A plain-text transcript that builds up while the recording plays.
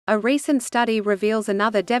A recent study reveals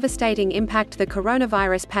another devastating impact the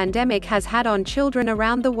coronavirus pandemic has had on children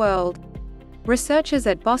around the world. Researchers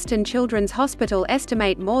at Boston Children's Hospital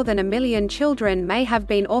estimate more than 1 million children may have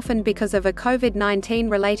been orphaned because of a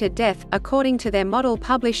COVID-19-related death, according to their model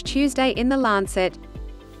published Tuesday in the Lancet.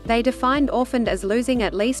 They defined orphaned as losing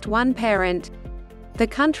at least one parent. The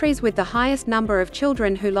countries with the highest number of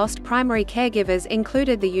children who lost primary caregivers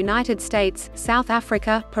included the United States, South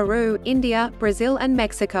Africa, Peru, India, Brazil and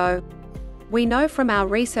Mexico. We know from our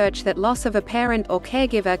research that loss of a parent or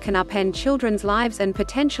caregiver can upend children's lives and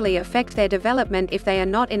potentially affect their development if they are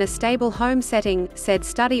not in a stable home setting, said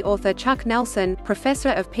study author Chuck Nelson, professor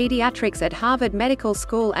of pediatrics at Harvard Medical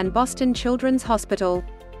School and Boston Children's Hospital.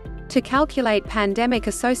 To calculate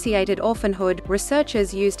pandemic-associated orphanhood,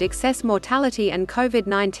 researchers used excess mortality and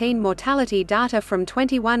COVID-19 mortality data from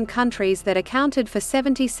 21 countries that accounted for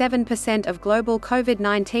 77% of global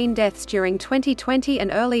COVID-19 deaths during 2020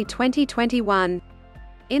 and early 2021.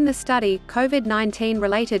 In the study,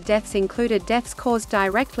 COVID-19-related deaths included deaths caused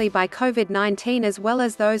directly by COVID-19 as well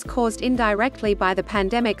as those caused indirectly by the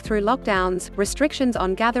pandemic through lockdowns, restrictions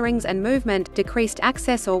on gatherings and movement, decreased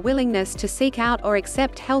access or willingness to seek out or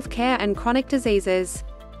accept health care and chronic diseases.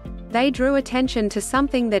 They drew attention to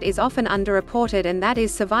something that is often underreported, and that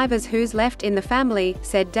is survivors who's left in the family,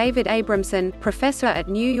 said David Abramson, professor at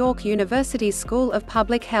New York University's School of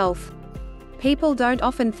Public Health. People don't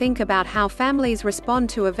often think about how families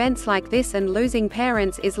respond to events like this, and losing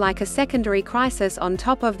parents is like a secondary crisis on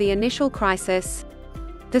top of the initial crisis.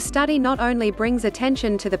 The study not only brings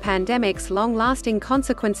attention to the pandemic's long-lasting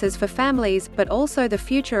consequences for families, but also the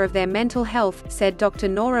future of their mental health, said Dr.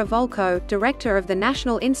 Nora Volkow, director of the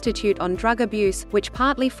National Institute on Drug Abuse, which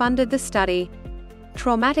partly funded the study.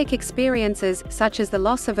 Traumatic experiences, such as the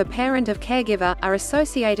loss of a parent or caregiver, are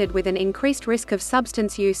associated with an increased risk of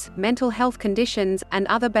substance use, mental health conditions, and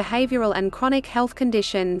other behavioral and chronic health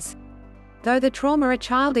conditions. Though the trauma a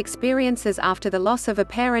child experiences after the loss of a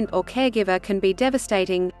parent or caregiver can be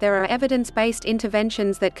devastating, there are evidence-based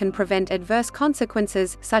interventions that can prevent adverse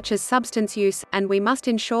consequences, such as substance use, and we must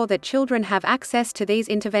ensure that children have access to these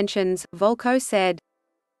interventions, Volkow said.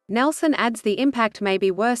 Nelson adds the impact may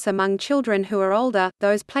be worse among children who are older,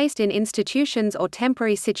 those placed in institutions or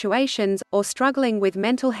temporary situations, or struggling with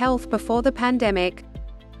mental health before the pandemic.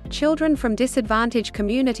 Children from disadvantaged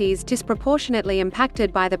communities disproportionately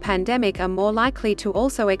impacted by the pandemic are more likely to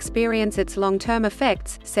also experience its long-term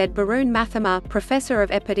effects, said Barun Mathema, professor of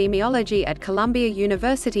epidemiology at Columbia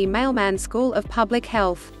University Mailman School of Public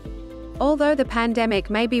Health. Although the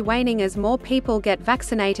pandemic may be waning as more people get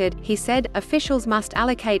vaccinated, he said, officials must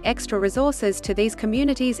allocate extra resources to these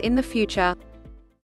communities in the future.